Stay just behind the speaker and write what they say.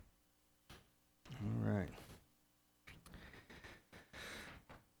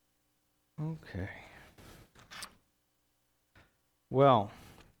Okay. Well,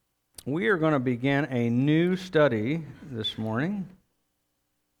 we are going to begin a new study this morning.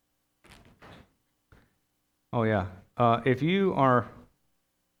 Oh, yeah. If you are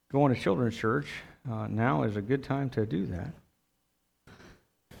going to children's church, now is a good time to do that.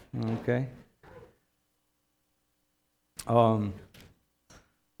 Okay.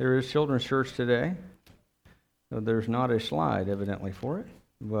 There is children's church today. So there's not a slide, evidently, for it,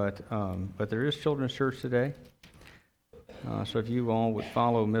 but there is children's church today. So if you all would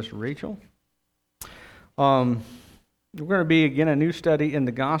follow Miss Rachel. We're going to be, again, a new study in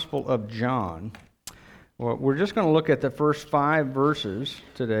the Gospel of John. Well, we're just going to look at the first 5 verses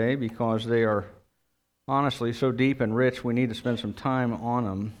today because they are honestly so deep and rich, we need to spend some time on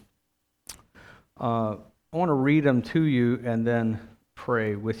them. I want to read them to you and then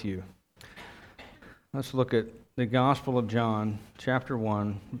pray with you. Let's look at the Gospel of John, chapter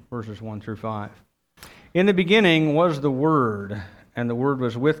 1, verses 1 through 5. In the beginning was the Word, and the Word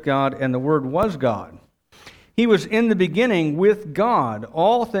was with God, and the Word was God. He was in the beginning with God.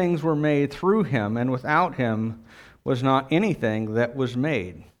 All things were made through him, and without him was not anything that was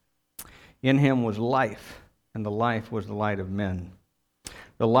made. In him was life, and the life was the light of men.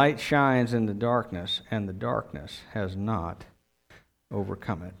 The light shines in the darkness, and the darkness has not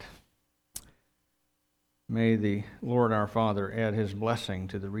overcome it. May the Lord our Father add his blessing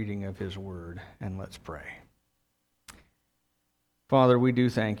to the reading of his word, and let's pray. Father, we do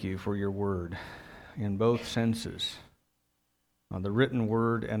thank you for your word in both senses, the written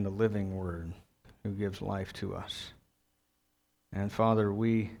word and the living word who gives life to us. And Father,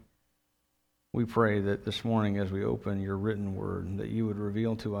 we pray that this morning as we open your written word, that you would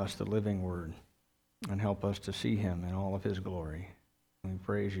reveal to us the living word and help us to see him in all of his glory. We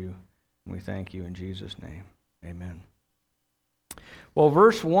praise you and we thank you in Jesus' name. Amen. Well,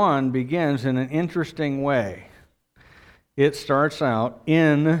 verse 1 begins in an interesting way. It starts out,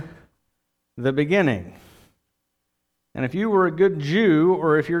 in the beginning. And if you were a good Jew,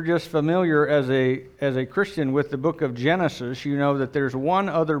 or if you're just familiar as a Christian with the book of Genesis, you know that there's one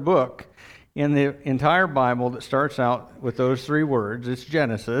other book in the entire Bible that starts out with those 3 words. It's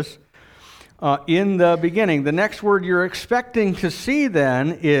Genesis. In the beginning. The next word you're expecting to see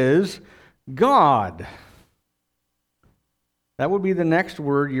then is God. That would be the next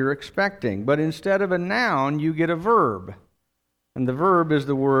word you're expecting. But instead of a noun, you get a verb. And the verb is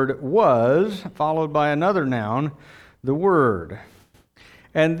the word was, followed by another noun, the word.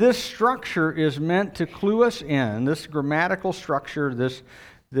 And this structure is meant to clue us in, this grammatical structure,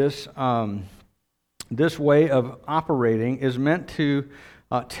 this way of operating is meant to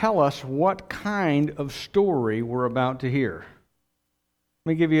tell us what kind of story we're about to hear.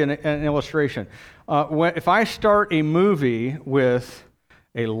 Let me give you an illustration. If I start a movie with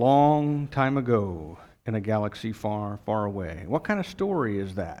a long time ago in a galaxy far, far away, what kind of story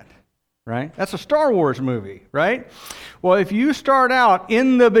is that? Right? That's a Star Wars movie, right? Well, if you start out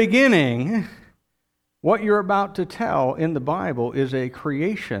in the beginning, what you're about to tell in the Bible is a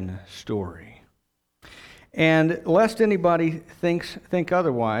creation story. And lest anybody think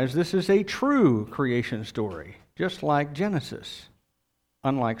otherwise, this is a true creation story, just like Genesis,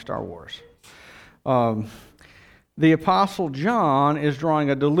 unlike Star Wars. The Apostle John is drawing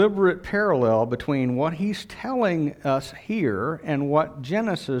a deliberate parallel between what he's telling us here and what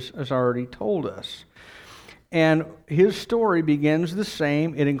Genesis has already told us. And his story begins the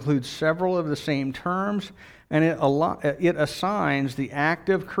same. It includes several of the same terms, and it assigns the act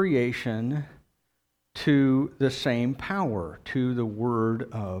of creation to the same power, to the Word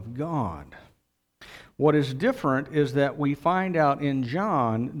of God. What is different is that we find out in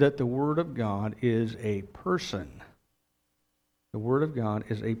John that the Word of God is a person. The Word of God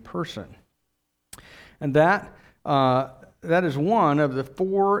is a person. And that is one of the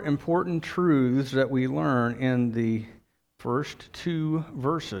 4 important truths that we learn in the first 2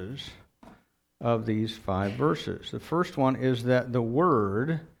 verses of these 5 verses. The first one is that the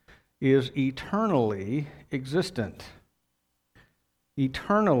Word is eternally existent.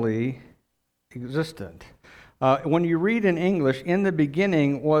 Eternally existent. When you read in English, in the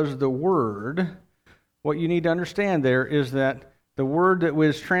beginning was the Word, what you need to understand there is that the word that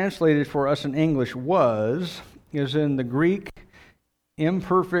was translated for us in English is in the Greek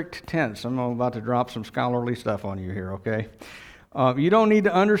imperfect tense. I'm about to drop some scholarly stuff on you here, okay? You don't need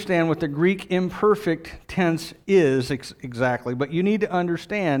to understand what the Greek imperfect tense is exactly, but you need to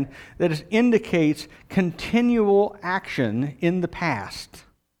understand that it indicates continual action in the past.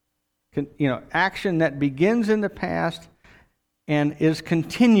 Action that begins in the past and is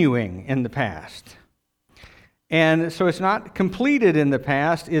continuing in the past. And so it's not completed in the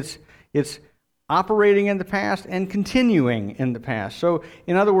past, it's It's operating in the past and continuing in the past. So,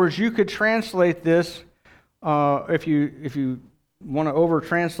 in other words, you could translate this, if you want to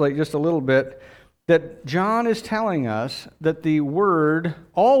over-translate just a little bit, that John is telling us that the Word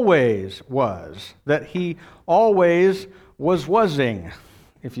always was, that he always was-ing,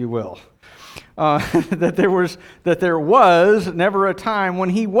 if you will. That there was never a time when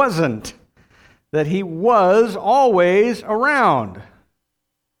he wasn't, that he was always around.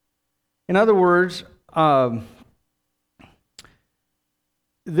 In other words,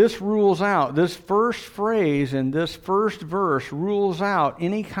 this rules out, this first phrase in this first verse rules out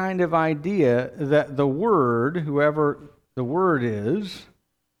any kind of idea that the Word, whoever the Word is,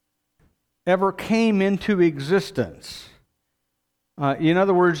 ever came into existence. In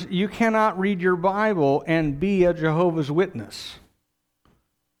other words, you cannot read your Bible and be a Jehovah's Witness.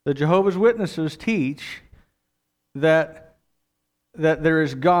 The Jehovah's Witnesses teach that there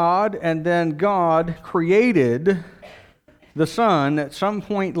is God, and then God created the Son at some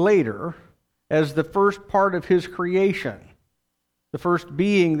point later as the first part of His creation. The first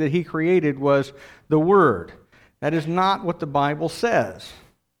being that He created was the Word. That is not what the Bible says.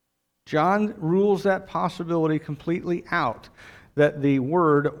 John rules that possibility completely out, that the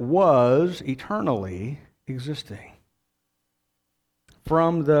Word was eternally existing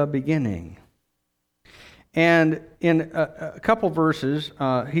from the beginning. And in a couple verses,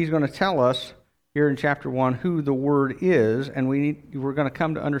 he's going to tell us here in chapter 1 who the Word is, and we're going to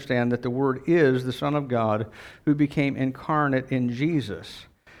come to understand that the Word is the Son of God who became incarnate in Jesus.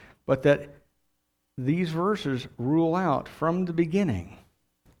 But that these verses rule out from the beginning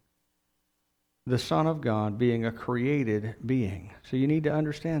the Son of God being a created being. So you need to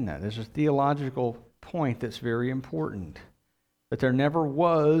understand that. There's a theological point that's very important. That there never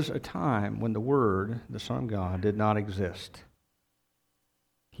was a time when the Word, the Son of God, did not exist.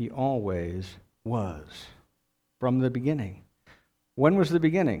 He always was. From the beginning. When was the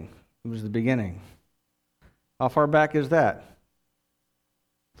beginning? It was the beginning. How far back is that?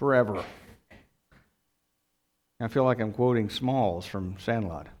 Forever. I feel like I'm quoting Smalls from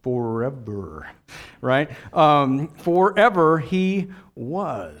Sandlot. Forever. Right? Forever He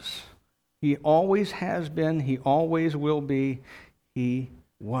was. He always has been. He always will be. He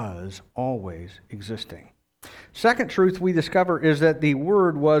was always existing. Second truth we discover is that the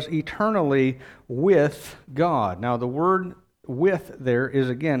Word was eternally with God. Now, the word with there is,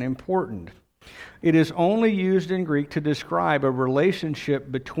 again, important. It is only used in Greek to describe a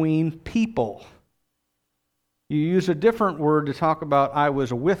relationship between people. You use a different word to talk about, I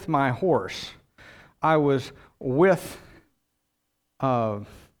was with my horse. I was with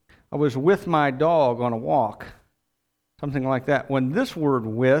my dog on a walk. Something like that. When this word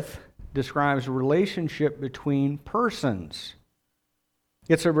with describes a relationship between persons.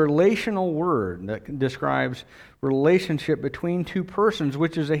 It's a relational word that describes relationship between two persons,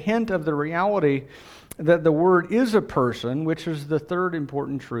 which is a hint of the reality that the Word is a person, which is the third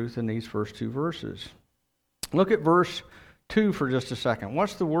important truth in these first two verses. Look at verse 2 for just a second.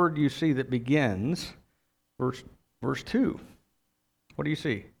 What's the word you see that begins verse 2? What do you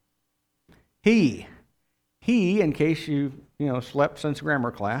see? He. He, in case you slept since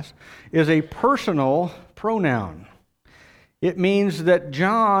grammar class, is a personal pronoun. It means that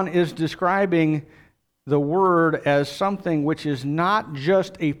John is describing the Word as something which is not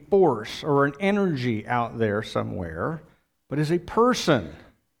just a force or an energy out there somewhere, but is a person,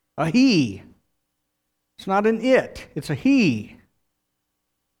 a he. It's not an it, it's a he.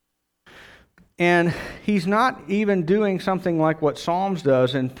 And he's not even doing something like what Psalms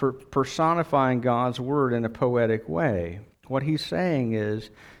does in personifying God's Word in a poetic way. What he's saying is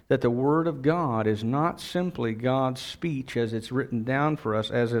that the Word of God is not simply God's speech as it's written down for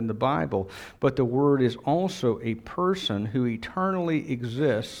us, as in the Bible, but the Word is also a person who eternally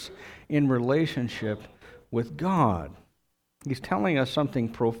exists in relationship with God. He's telling us something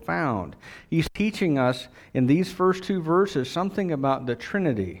profound. He's teaching us in these first two verses something about the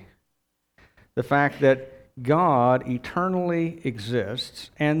Trinity. The fact that God eternally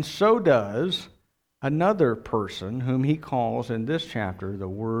exists, and so does another person whom he calls in this chapter the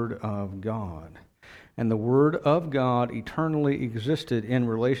Word of God. And the Word of God eternally existed in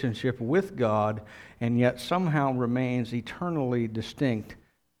relationship with God, and yet somehow remains eternally distinct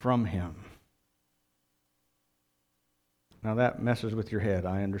from Him. Now that messes with your head,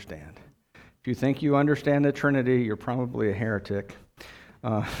 I understand. If you think you understand the Trinity, you're probably a heretic.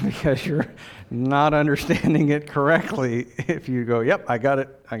 Because you're not understanding it correctly. If you go, yep, I got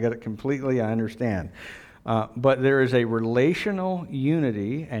it completely, I understand. But there is a relational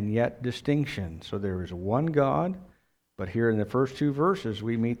unity and yet distinction. So there is one God, But here in the first two verses,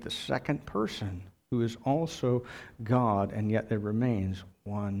 we meet the second person who is also God, and yet there remains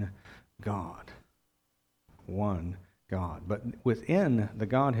one God. One God. But within the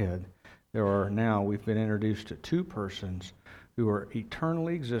Godhead, we've been introduced to two persons who are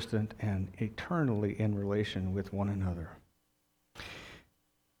eternally existent and eternally in relation with one another.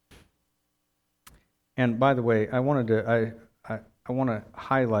 And by the way, I want to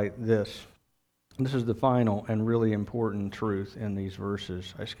highlight this. This is the final and really important truth in these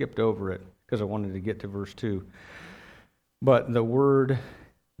verses. I skipped over it because I wanted to get to verse 2. But the Word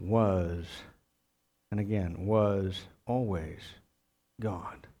was, and again, was always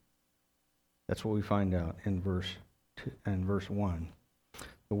God. That's what we find out in verse 1.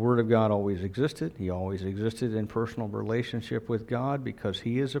 The Word of God always existed. He always existed in personal relationship with God because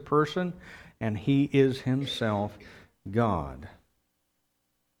He is a person and He is Himself God.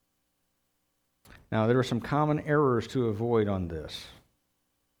 Now, there are some common errors to avoid on this.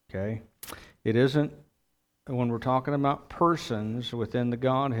 Okay? It isn't, when we're talking about persons within the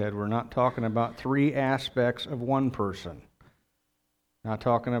Godhead, we're not talking about three aspects of one person. Not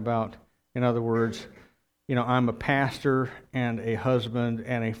talking about, in other words, I'm a pastor and a husband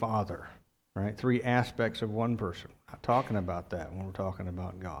and a father, right? Three aspects of one person. Not talking about that when we're talking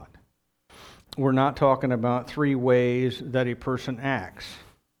about God. We're not talking about three ways that a person acts.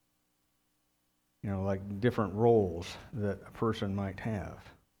 Like different roles that a person might have.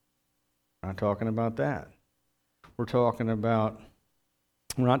 We're not talking about that. We're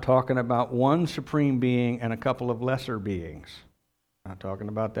not talking about one supreme being and a couple of lesser beings. Not talking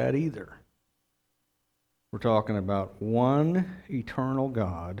about that either. We're talking about one eternal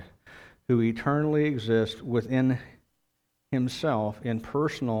God who eternally exists within Himself in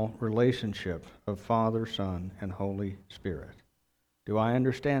personal relationship of Father, Son, and Holy Spirit. Do I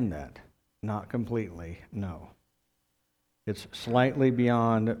understand that? Not completely, no. It's slightly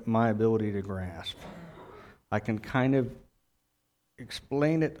beyond my ability to grasp. I can kind of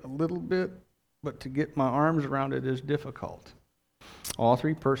explain it a little bit, but to get my arms around it is difficult. All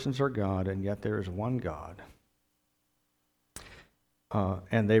three persons are God, and yet there is one God.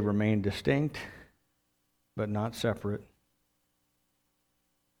 And they remain distinct, but not separate.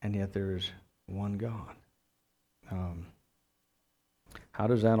 And yet there is one God. How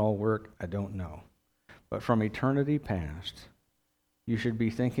does that all work? I don't know. But from eternity past, you should be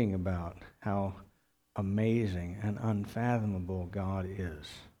thinking about how amazing and unfathomable God is.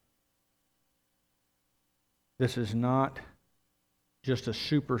 This is not just a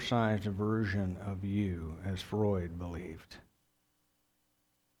supersized version of you, as Freud believed.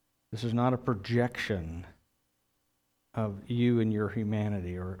 This is not a projection of you and your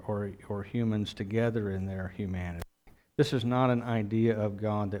humanity or humans together in their humanity. This is not an idea of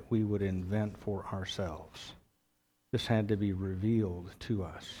God that we would invent for ourselves. This had to be revealed to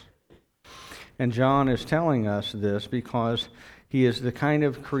us. And John is telling us this because he is the kind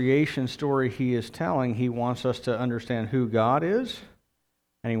of creation story he is telling. He wants us to understand who God is,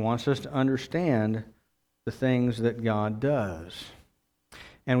 and he wants us to understand the things that God does.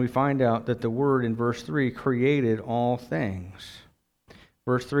 And we find out that the Word in verse 3 created all things.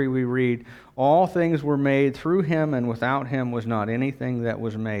 Verse 3 we read, all things were made through Him, and without Him was not anything that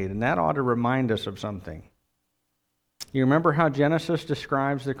was made. And that ought to remind us of something. You remember how Genesis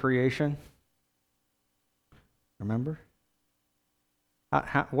describes the creation? Remember?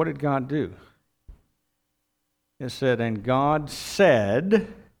 What did God do? It said, and God said,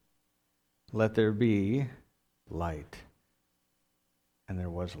 let there be light. And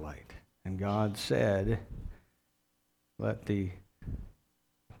there was light. And God said, let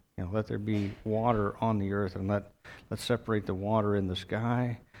there be water on the earth, and let's separate the water in the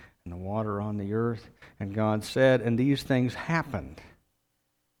sky and the water on the earth. And God said, and these things happened.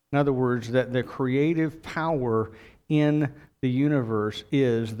 In other words, that the creative power in the universe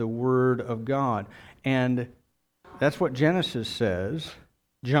is the Word of God. And that's what Genesis says.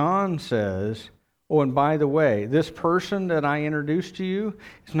 John says, oh, and by the way, this person that I introduced to you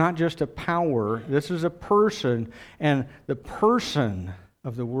is not just a power. This is a person, and the person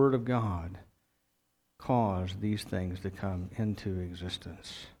of the Word of God caused these things to come into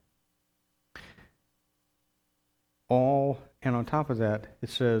existence. All, and on top of that, it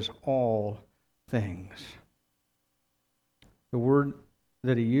says all things. The word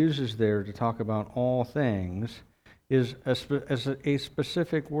that he uses there to talk about all things is a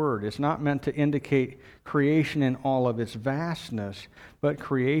specific word. It's not meant to indicate creation in all of its vastness, but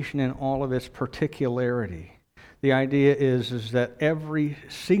creation in all of its particularity. The idea is that every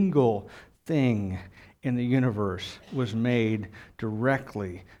single thing in the universe was made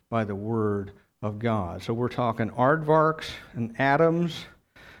directly by the Word of God. So we're talking aardvarks and atoms.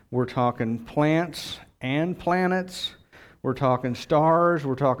 We're talking plants and planets. We're talking stars.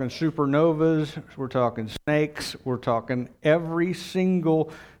 We're talking supernovas. We're talking snakes. We're talking every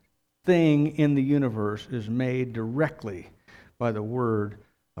single thing in the universe is made directly by the Word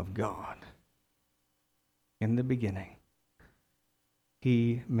of God. In the beginning,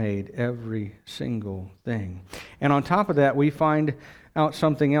 He made every single thing. And on top of that, we find out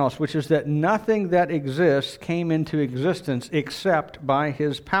something else, which is that nothing that exists came into existence except by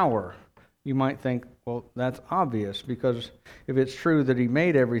His power. You might think, well, that's obvious, because if it's true that He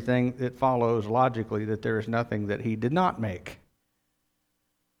made everything, it follows logically that there is nothing that He did not make.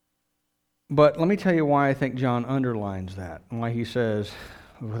 But let me tell you why I think John underlines that, and why he says,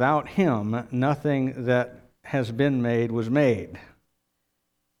 without Him, nothing that has been made was made.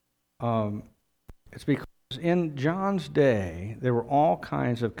 It's because in John's day, there were all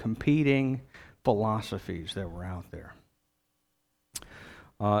kinds of competing philosophies that were out there.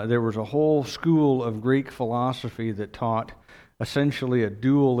 There was a whole school of Greek philosophy that taught essentially a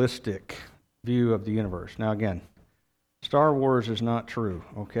dualistic view of the universe. Now again, Star Wars is not true,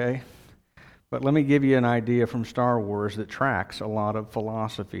 okay? But let me give you an idea from Star Wars that tracks a lot of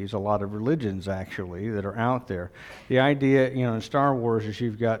philosophies, a lot of religions actually, that are out there. The idea, in Star Wars is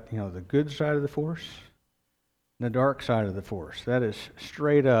you've got, the good side of the Force and the dark side of the Force. That is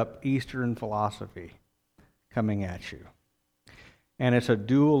straight up Eastern philosophy coming at you. And it's a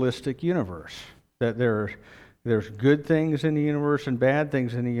dualistic universe, that there's good things in the universe and bad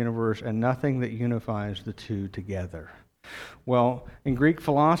things in the universe, and nothing that unifies the two together. Well, in Greek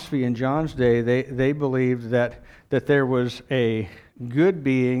philosophy in John's day, they believed that there was a good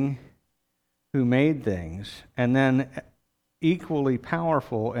being who made things, and then equally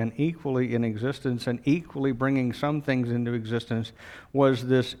powerful and equally in existence and equally bringing some things into existence was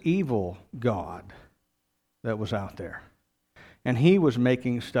this evil God that was out there. And he was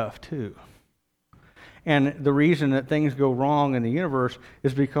making stuff too. And the reason that things go wrong in the universe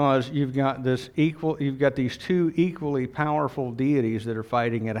is because you've got these two equally powerful deities that are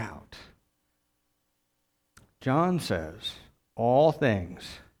fighting it out. John says, all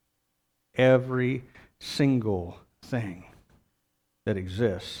things, every single thing that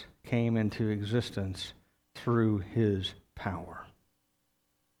exists came into existence through His power.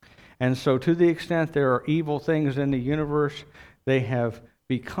 And so to the extent there are evil things in the universe, they have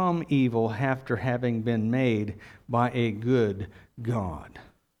become evil after having been made by a good God.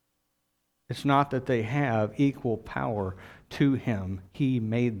 It's not that they have equal power to Him. He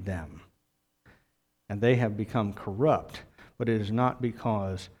made them. And they have become corrupt, but it is not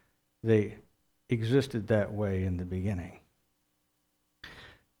because they existed that way in the beginning.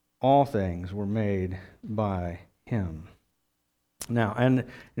 All things were made by Him. Now, and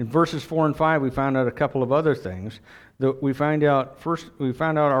in verses 4 and 5, we found out a couple of other things. We found out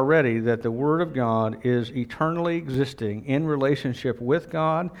already that the Word of God is eternally existing in relationship with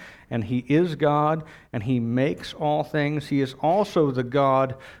God, and He is God, and He makes all things. He is also the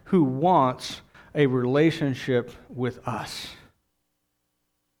God who wants a relationship with us.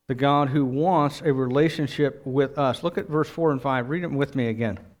 The God who wants a relationship with us. Look at verse 4 and 5. Read it with me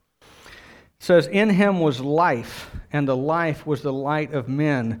again. It says, in Him was life, and the life was the light of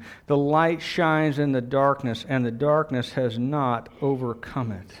men. The light shines in the darkness, and the darkness has not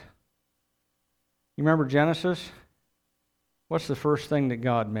overcome it. You remember Genesis? What's the first thing that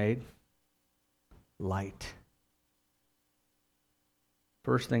God made? Light.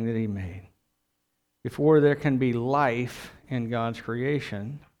 First thing that He made. Before there can be life in God's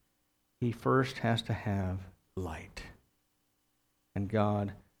creation, He first has to have light. And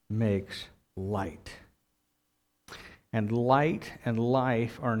God makes light. And light and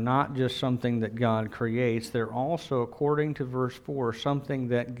life are not just something that God creates. They're also, according to verse 4, something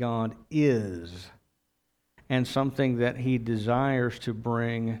that God is, and something that He desires to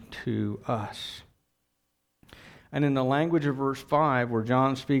bring to us. And in the language of verse 5, where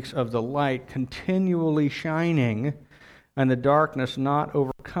John speaks of the light continually shining and the darkness not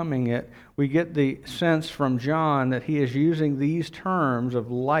overcoming it, we get the sense from John that he is using these terms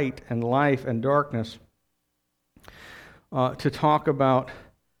of light and life and darkness to talk about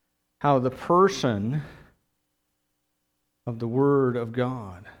how the person of the Word of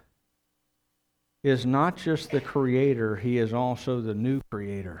God is not just the creator, He is also the new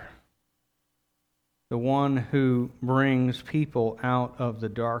creator. The one who brings people out of the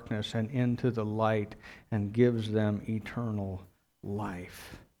darkness and into the light and gives them eternal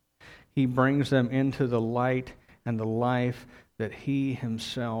life. He brings them into the light and the life that He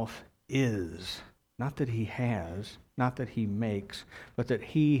Himself is. Not that He has, not that he makes, but that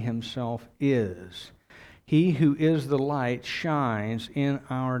he himself is. He who is the light shines in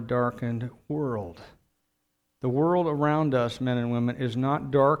our darkened world. The world around us, men and women, is not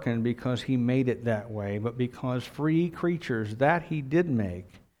darkened because he made it that way, but because free creatures that he did make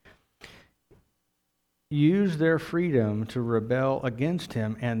use their freedom to rebel against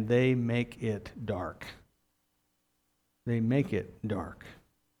him, and they make it dark. They make it dark.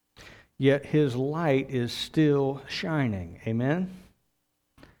 Yet his light is still shining. Amen?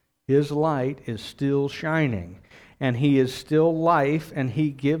 His light is still shining. And he is still life, and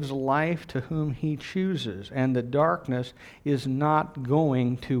he gives life to whom he chooses. And the darkness is not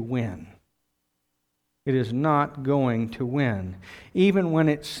going to win. It is not going to win. Even when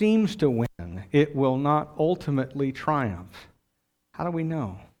it seems to win, it will not ultimately triumph. How do we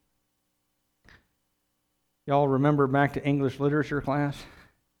know? Y'all remember back to English literature class?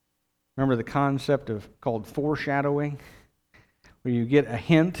 Remember the concept called foreshadowing? Where you get a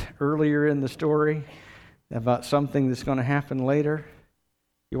hint earlier in the story about something that's going to happen later.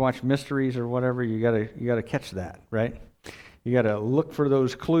 You watch mysteries or whatever, you gotta catch that, right? You got to look for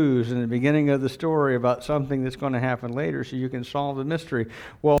those clues in the beginning of the story about something that's going to happen later so you can solve the mystery.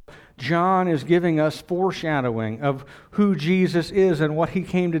 Well, John is giving us foreshadowing of who Jesus is and what he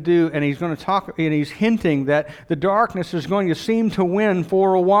came to do, and he's going to talk, and he's hinting that the darkness is going to seem to win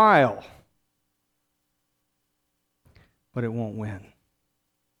for a while. But it won't win.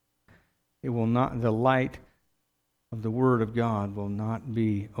 It will not, the light of the Word of God will not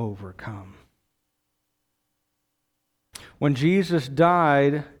be overcome. When Jesus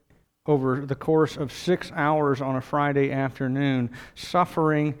died over the course of 6 hours on a Friday afternoon,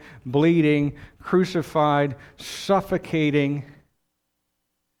 suffering, bleeding, crucified, suffocating,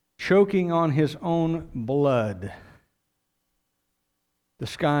 choking on his own blood, the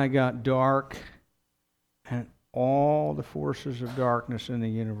sky got dark, and all the forces of darkness in the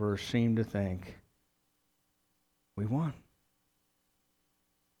universe seemed to think, we won.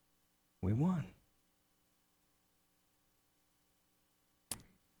 We won.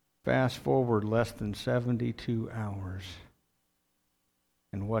 Fast forward less than 72 hours,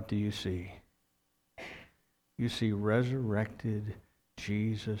 and what do you see? You see resurrected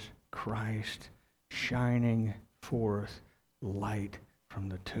Jesus Christ shining forth light from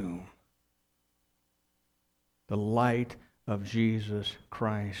the tomb. The light of Jesus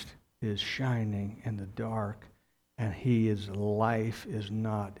Christ is shining in the dark, and his life is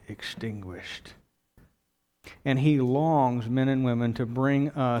not extinguished. And he longs, men and women, to bring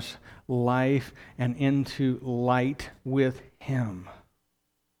us life and into light with him.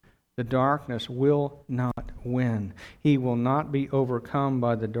 The darkness will not win. He will not be overcome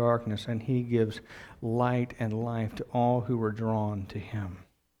by the darkness, and he gives light and life to all who are drawn to him.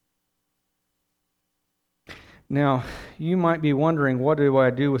 Now, you might be wondering, what do I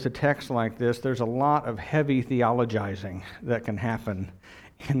do with a text like this? There's a lot of heavy theologizing that can happen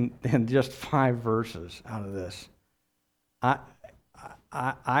in just 5 verses out of this.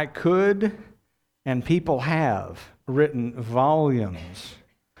 I could, and people have, written volumes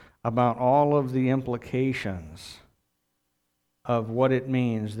about all of the implications of what it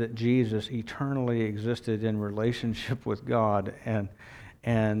means that Jesus eternally existed in relationship with God and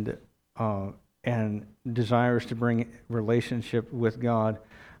desires to bring relationship with God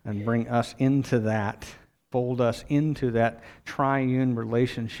and bring us into that, fold us into that triune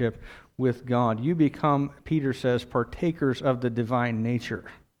relationship with God. You become, Peter says, partakers of the divine nature.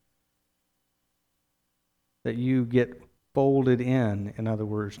 That you get folded in other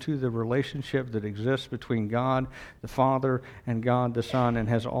words, to the relationship that exists between God the Father and God the Son and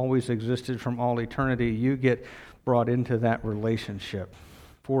has always existed from all eternity. You get brought into that relationship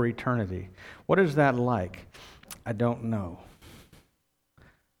for eternity. What is that like? I don't know.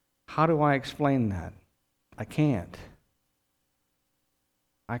 How do I explain that? I can't.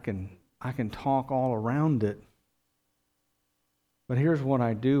 I can talk all around it. But here's what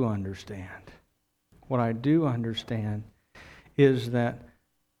I do understand. What I do understand is that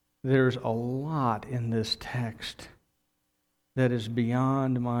there's a lot in this text that is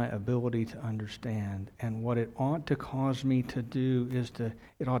beyond my ability to understand. And what it ought to cause me to do is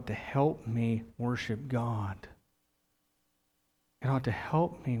it ought to help me worship God. It ought to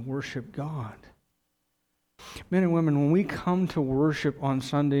help me worship God. Men and women, when we come to worship on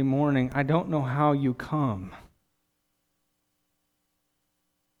Sunday morning, I don't know how you come.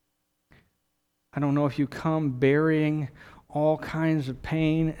 I don't know if you come burying all kinds of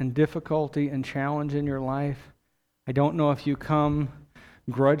pain and difficulty and challenge in your life. I don't know if you come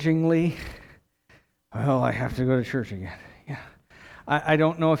grudgingly. Well, I have to go to church again. Yeah. I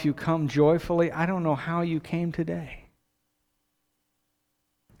don't know if you come joyfully. I don't know how you came today.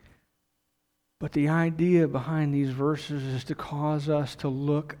 But the idea behind these verses is to cause us to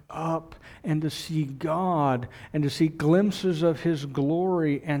look up and to see God and to see glimpses of His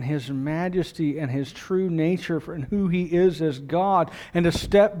glory and His majesty and His true nature and who He is as God, and to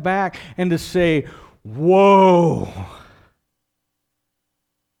step back and to say, whoa,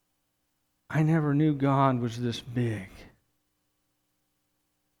 I never knew God was this big.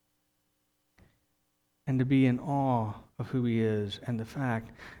 And to be in awe of who He is and the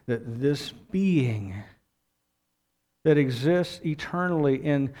fact that this being that exists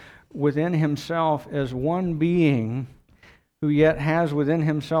eternally within Himself as one being, who yet has within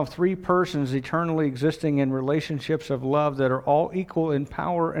Himself three persons eternally existing in relationships of love that are all equal in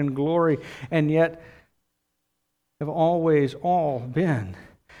power and glory, and yet have always all been.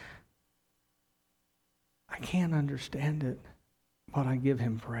 I can't understand it, but I give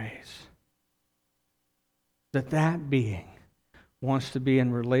Him praise. That being wants to be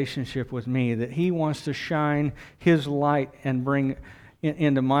in relationship with me, that He wants to shine His light and bring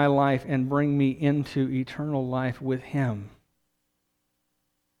into my life and bring me into eternal life with Him,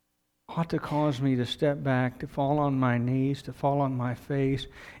 ought to cause me to step back, to fall on my knees, to fall on my face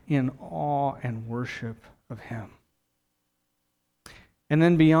in awe and worship of Him. And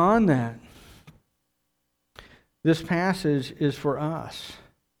then beyond that, this passage is for us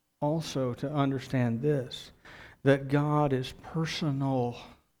also to understand this, that God is personal,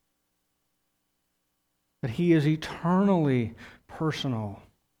 that He is eternally personal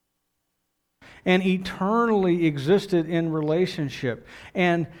and eternally existed in relationship.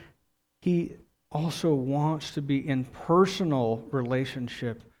 And He also wants to be in personal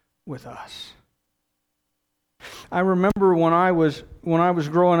relationship with us. I remember when I was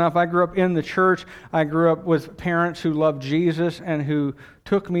growing up, I grew up in the church. I grew up with parents who loved Jesus and who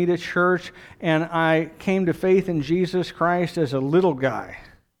took me to church, and I came to faith in Jesus Christ as a little guy.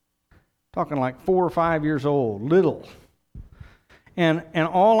 Talking like 4 or 5 years old, little. And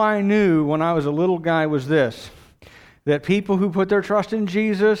all I knew when I was a little guy was this, that people who put their trust in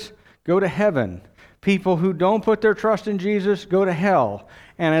Jesus go to heaven. People who don't put their trust in Jesus go to hell.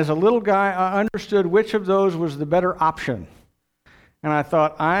 And as a little guy, I understood which of those was the better option. And I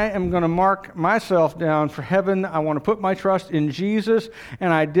thought, I am going to mark myself down for heaven. I want to put my trust in Jesus.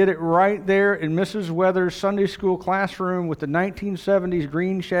 And I did it right there in Mrs. Weathers' Sunday school classroom with the 1970s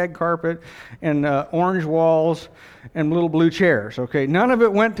green shag carpet and orange walls and little blue chairs. Okay, none of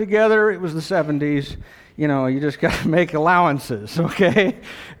it went together. It was the 70s. You know, you just got to make allowances, okay?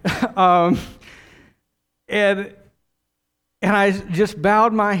 And I just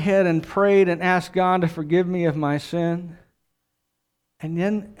bowed my head and prayed and asked God to forgive me of my sin. And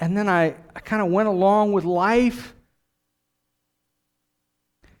then I kind of went along with life.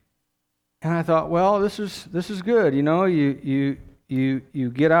 And I thought, well, this is good. You know, you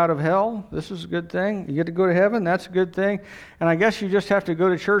get out of hell. This is a good thing. You get to go to heaven. That's a good thing. And I guess you just have to go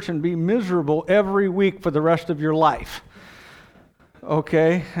to church and be miserable every week for the rest of your life.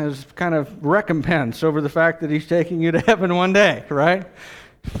 Okay, as kind of recompense over the fact that He's taking you to heaven one day, right?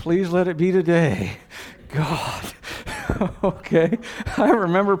 Please let it be today. God. Okay, I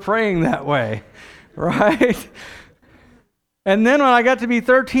remember praying that way, right? And then when I got to be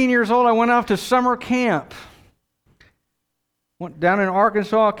 13 years old, I went off to summer camp. Went down in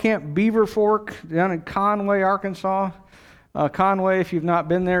Arkansas, Camp Beaver Fork, down in Conway, Arkansas. Conway, if you've not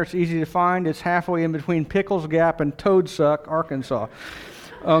been there, it's easy to find. It's halfway in between Pickles Gap and Toadsuck, Arkansas.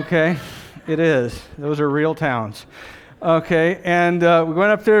 Okay, it is. Those are real towns. Okay, and we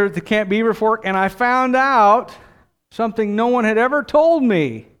went up there to Camp Beaver Fork, and I found out something no one had ever told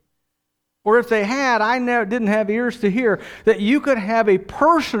me. Or if they had, I didn't have ears to hear, that you could have a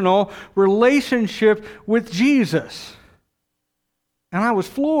personal relationship with Jesus. And I was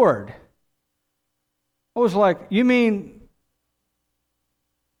floored. I was like, you mean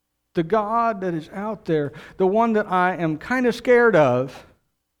the God that is out there, the one that I am kind of scared of,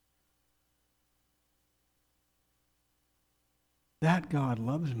 that God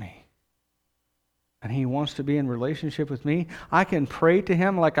loves me. And He wants to be in relationship with me. I can pray to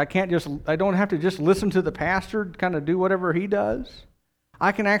Him like I don't have to just listen to the pastor, kind of do whatever he does.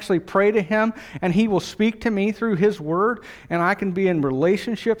 I can actually pray to Him and He will speak to me through His Word, and I can be in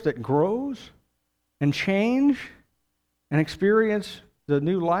relationship that grows and change and experience the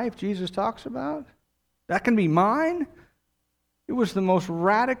new life Jesus talks about. That can be mine. It was the most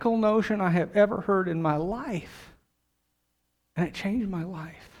radical notion I have ever heard in my life. And it changed my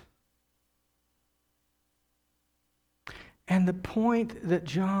life. And the point that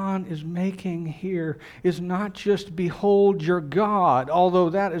John is making here is not just behold your God,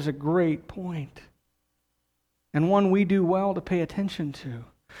 although that is a great point, and one we do well to pay attention to.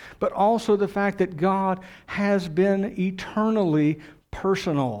 but also the fact that God has been eternally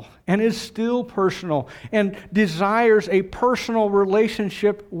personal and is still personal and desires a personal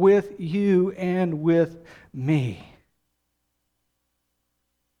relationship with you and with me.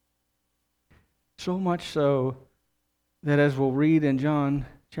 So much so that, as we'll read in John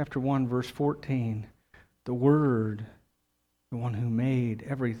chapter 1, verse 14, the Word, the one who made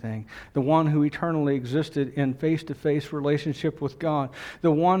everything, the one who eternally existed in face-to-face relationship with God,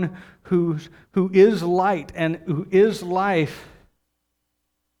 the one who is light and who is life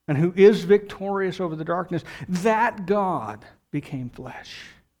and who is victorious over the darkness, that God became flesh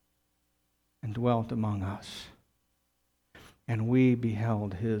and dwelt among us, and we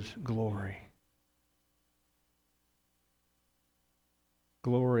beheld His glory.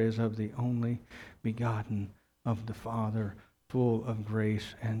 Glory is of the only begotten of the Father, full of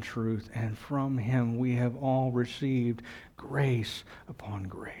grace and truth, and from Him we have all received grace upon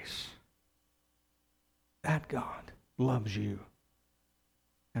grace. That God loves you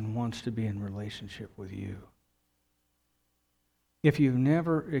and wants to be in relationship with you. If you've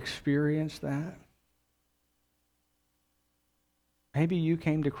never experienced that, maybe you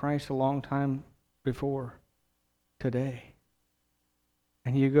came to Christ a long time before today.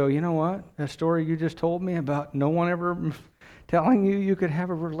 And you go, you know what? That story you just told me about no one ever telling you could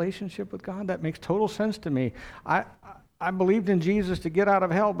have a relationship with God, that makes total sense to me. I believed in Jesus to get out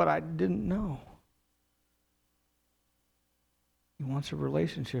of hell, but I didn't know. He wants a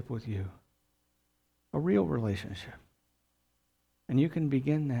relationship with you, a real relationship. And you can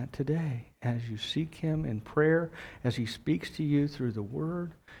begin that today as you seek Him in prayer, as He speaks to you through the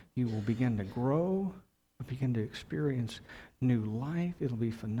Word. You will begin to grow, begin to experience new life. It'll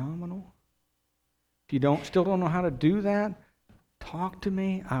be phenomenal. If you still don't know how to do that, talk to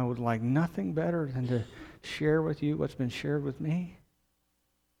me. I would like nothing better than to share with you what's been shared with me.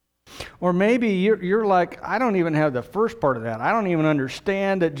 Or maybe you're like, I don't even have the first part of that. I don't even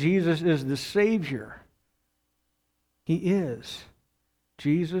understand that Jesus is the Savior. He is.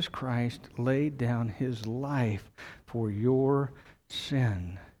 Jesus Christ laid down His life for your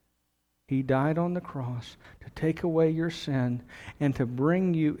sin. He died on the cross to take away your sin and to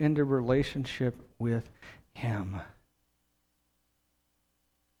bring you into relationship with Him.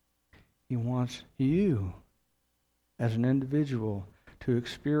 He wants you as an individual to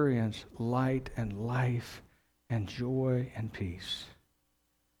experience light and life and joy and peace.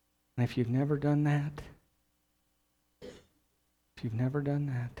 And if you've never done that,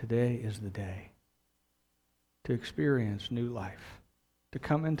 today is the day to experience new life, to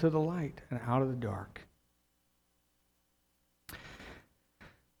come into the light and out of the dark.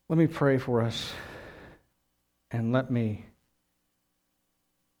 Let me pray for us, and let me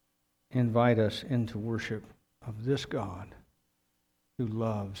invite us into worship of this God who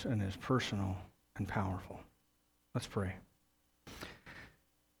loves and is personal and powerful. Let's pray.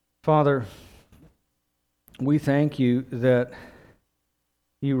 Father, we thank you that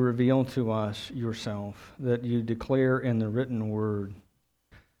you reveal to us yourself, that you declare in the written word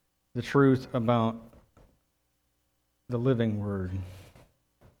the truth about the living Word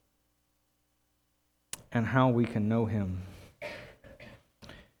and how we can know Him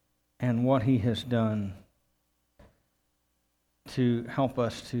and what He has done to help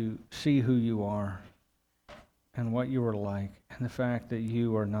us to see who you are and what you are like, and the fact that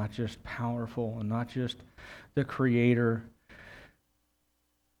you are not just powerful and not just the Creator,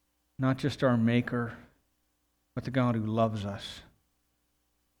 not just our Maker, but the God who loves us,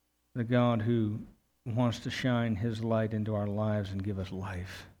 the God who wants to shine His light into our lives and give us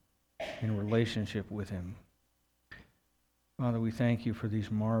life in relationship with Him. Father, we thank you for these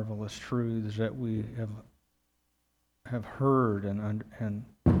marvelous truths that we have heard and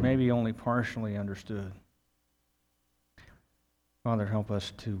maybe only partially understood. Father, help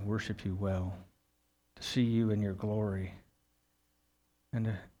us to worship you well, to see you in your glory, and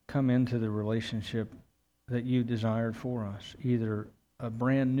to come into the relationship that you desired for us, either a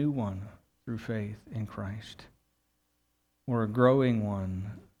brand new one through faith in Christ, or a growing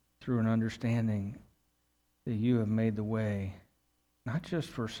one through an understanding that you have made the way, not just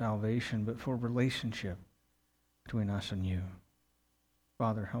for salvation, but for relationship between us and you.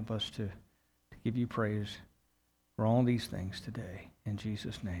 Father, help us to give you praise for all these things today. In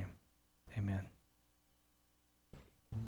Jesus' name, amen.